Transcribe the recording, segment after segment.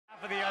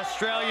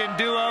Australian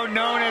duo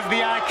known as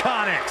the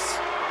Iconics.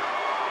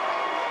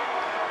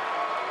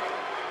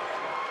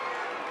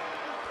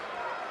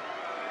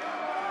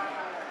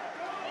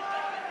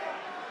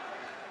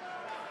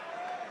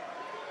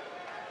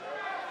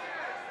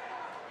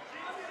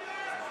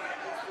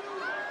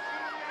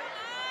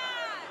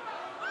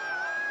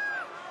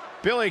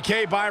 Billie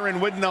Kay Byron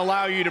wouldn't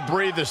allow you to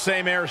breathe the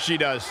same air she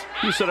does.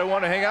 You said I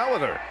want to hang out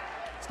with her.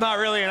 It's not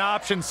really an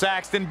option,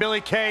 Saxton. Billie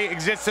Kay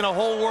exists in a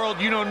whole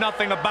world you know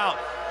nothing about.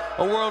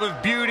 A world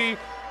of beauty,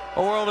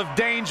 a world of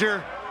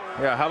danger.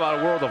 Yeah, how about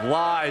a world of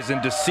lies and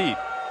deceit?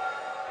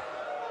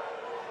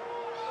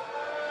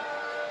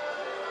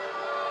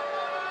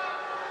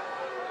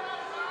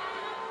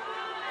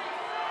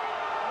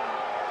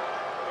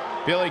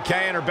 Billie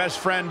Kay and her best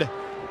friend,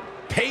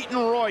 Peyton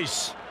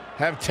Royce,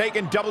 have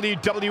taken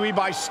WWE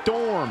by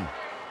storm.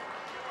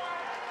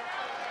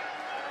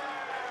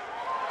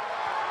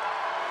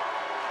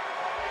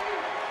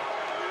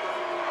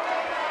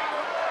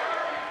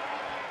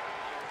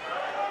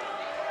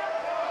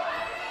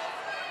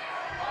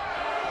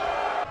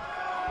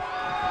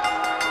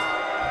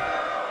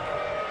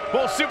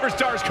 Both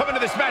superstars coming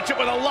to this matchup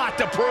with a lot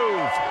to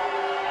prove.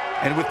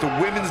 And with the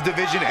women's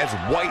division as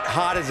white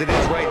hot as it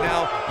is right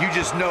now, you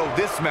just know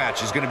this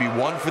match is going to be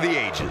one for the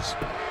ages.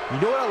 You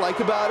know what I like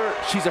about her?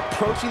 She's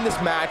approaching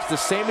this match the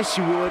same as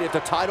she would if the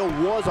title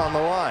was on the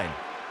line.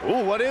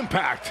 Ooh, what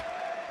impact.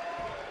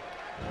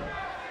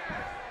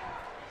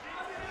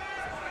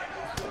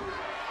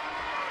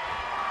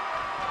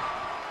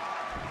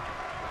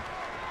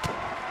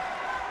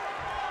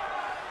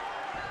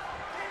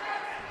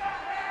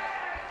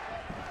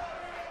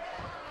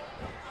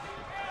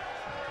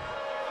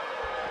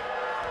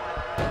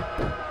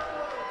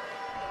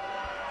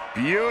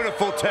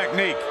 Beautiful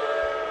technique.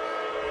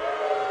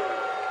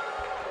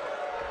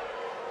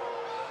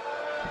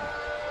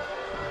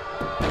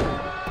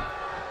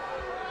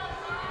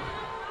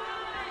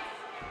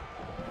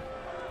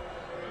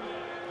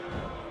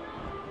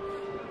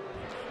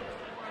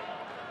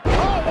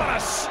 Oh, what a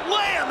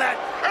slam! That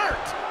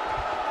hurt!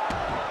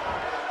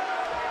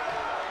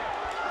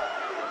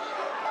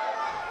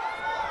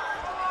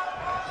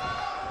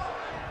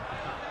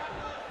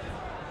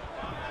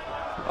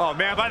 Oh,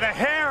 man, by the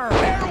hair!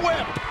 Hair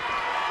whip!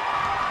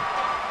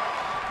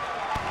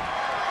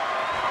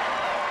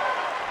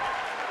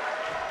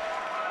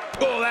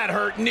 Oh, that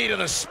hurt. Knee to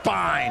the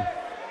spine.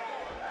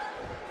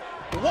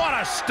 What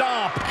a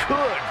stomp.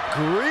 Good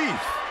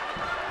grief.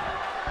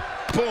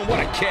 Boom, what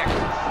a kick.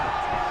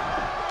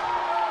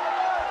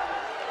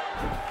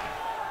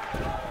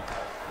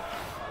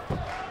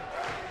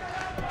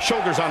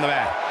 Shoulders on the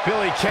mat.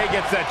 Billie Kay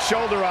gets that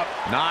shoulder up.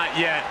 Not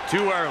yet.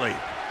 Too early.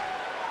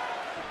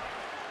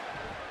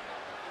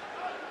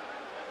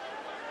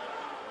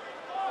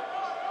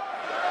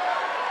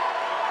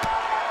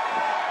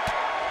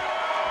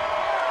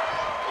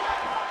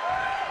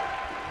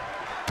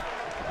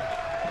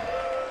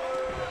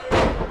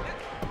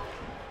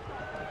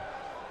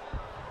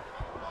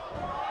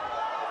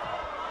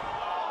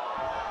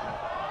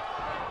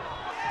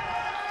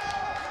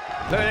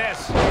 Look at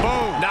this.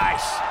 Boom.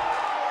 Nice.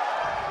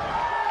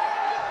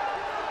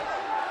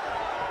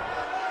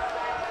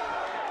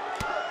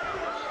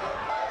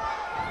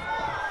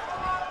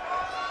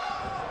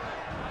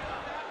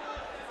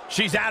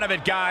 She's out of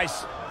it,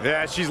 guys.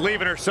 Yeah, she's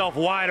leaving herself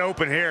wide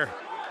open here.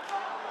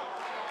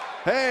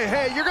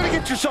 Hey, you're going to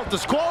get yourself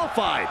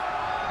disqualified.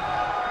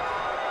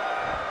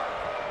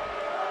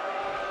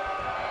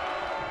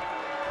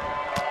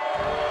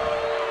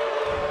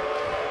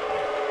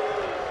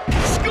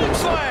 Scoop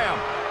slam.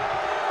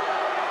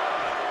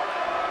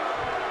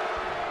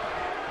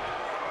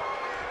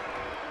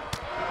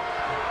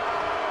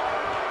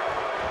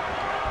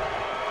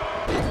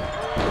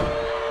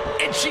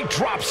 And she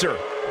drops her.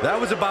 That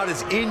was about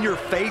as in your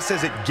face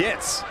as it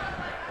gets.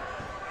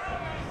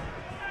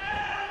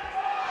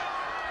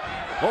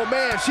 Oh,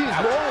 man, she's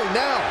rolling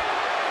now.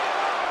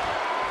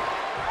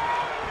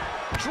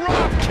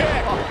 Drop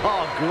kick.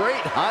 Oh,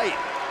 great height.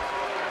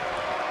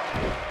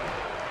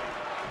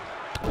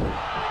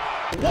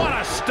 What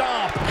a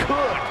stomp.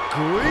 Good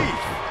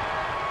grief.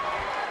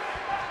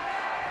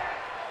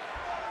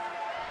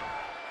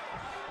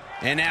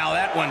 And now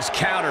that one's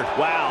countered.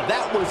 Wow,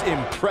 that was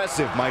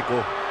impressive,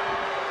 Michael.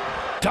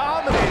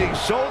 Dominating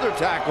shoulder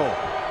tackle.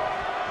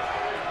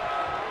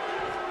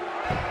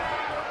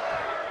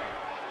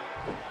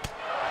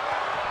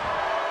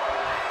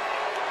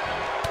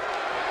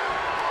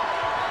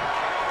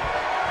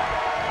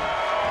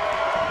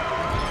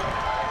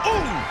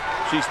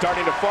 She's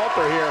starting to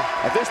falter here.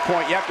 At this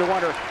point, you have to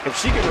wonder if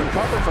she can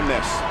recover from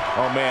this.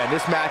 Oh, man,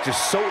 this match is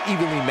so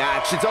evenly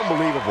matched. It's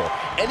unbelievable.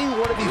 Any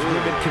one of these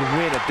women can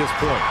win at this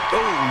point.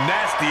 Oh,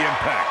 nasty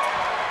impact.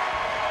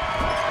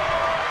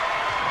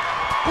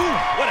 Ooh,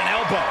 what an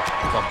elbow.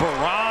 A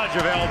barrage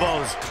of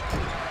elbows.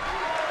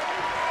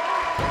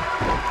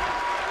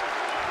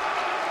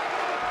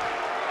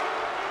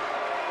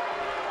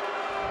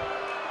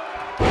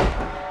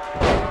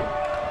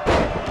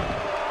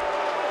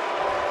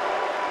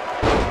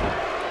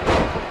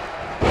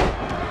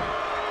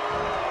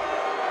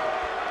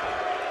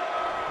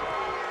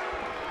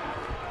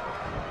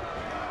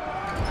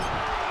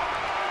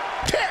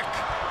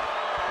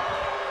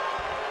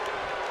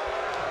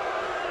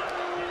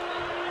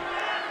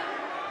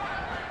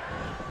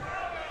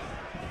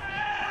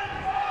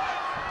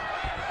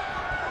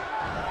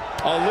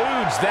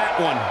 Eludes that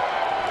one.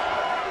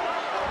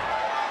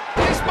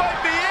 This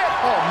might be it.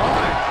 Oh,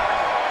 my.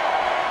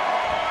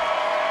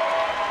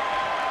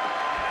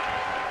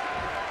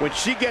 When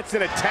she gets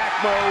in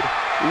attack mode,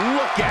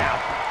 look out.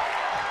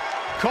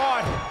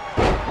 Caught.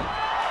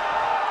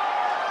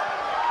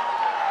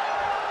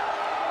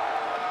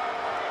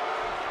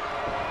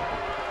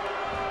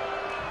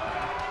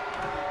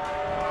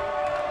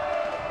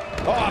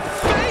 Oh,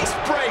 face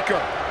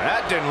breaker.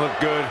 That didn't look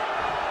good.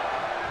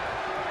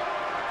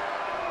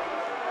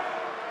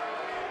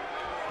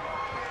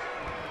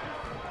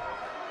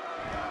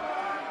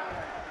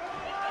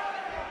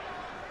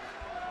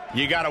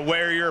 You got to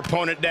wear your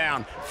opponent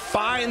down.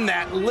 Find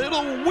that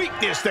little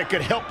weakness that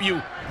could help you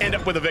end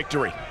up with a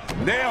victory.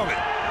 Nailed it.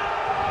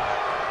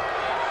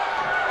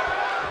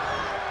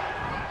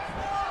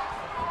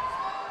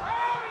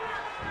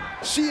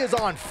 She is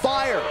on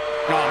fire.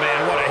 Oh,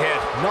 man, what a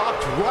hit.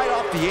 Knocked right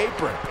off the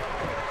apron.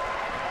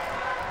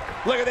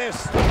 Look at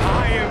this.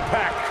 High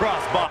impact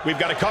crossbody. We've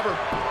got to cover.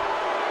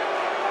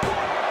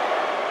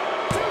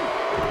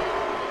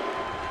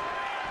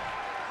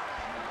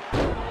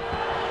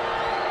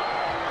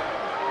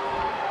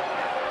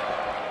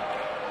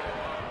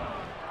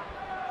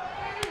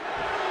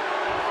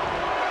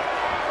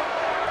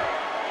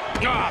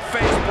 Ah,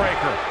 face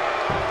breaker.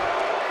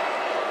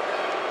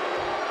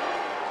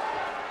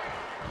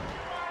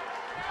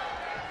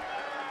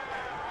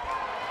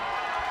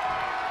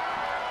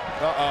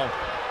 Uh-oh.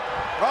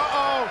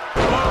 Uh-oh.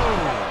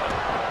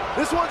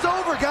 This one's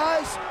over,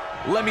 guys.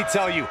 Let me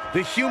tell you,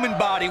 the human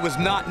body was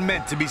not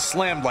meant to be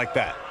slammed like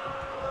that.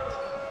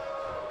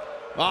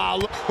 Ah,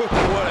 look.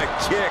 What a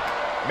kick.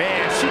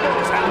 Man, she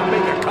knows how to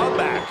make a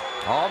comeback.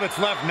 All that's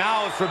left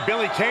now is for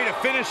Billie Kay to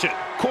finish it.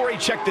 Corey,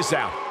 check this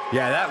out.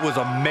 Yeah, that was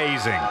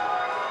amazing.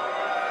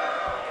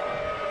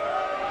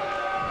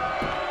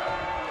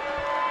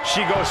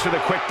 She goes for the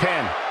quick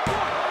pin.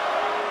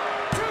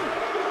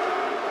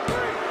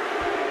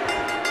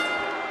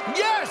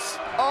 Yes!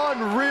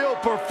 Unreal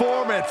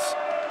performance.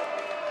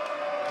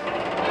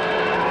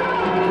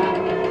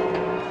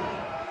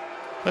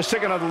 Let's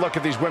take another look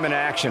at these women in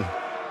action.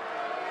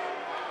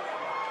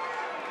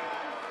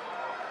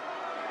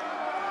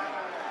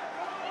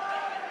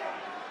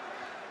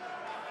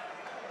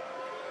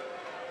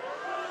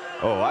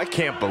 Oh, I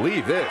can't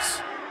believe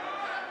this.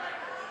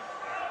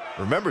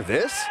 Remember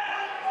this?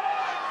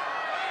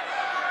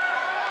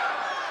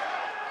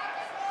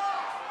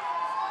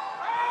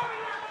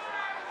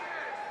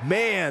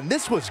 Man,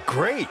 this was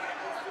great.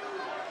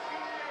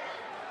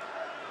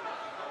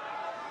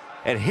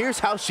 And here's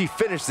how she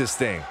finished this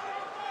thing.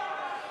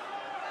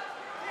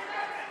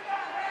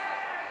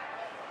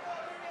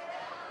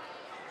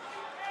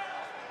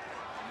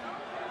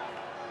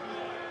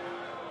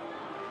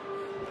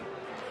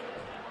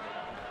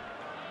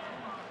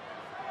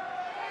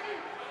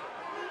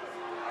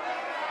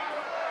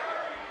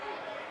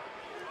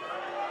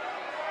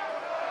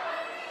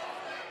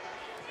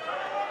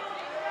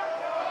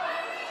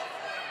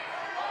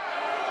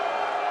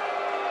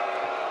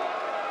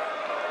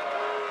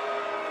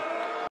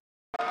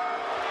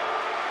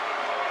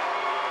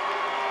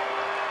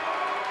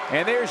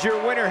 And there's your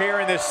winner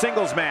here in this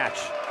singles match.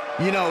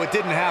 You know, it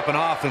didn't happen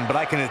often, but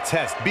I can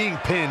attest, being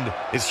pinned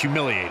is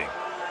humiliating.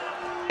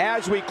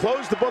 As we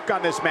close the book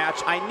on this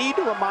match, I need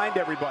to remind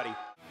everybody.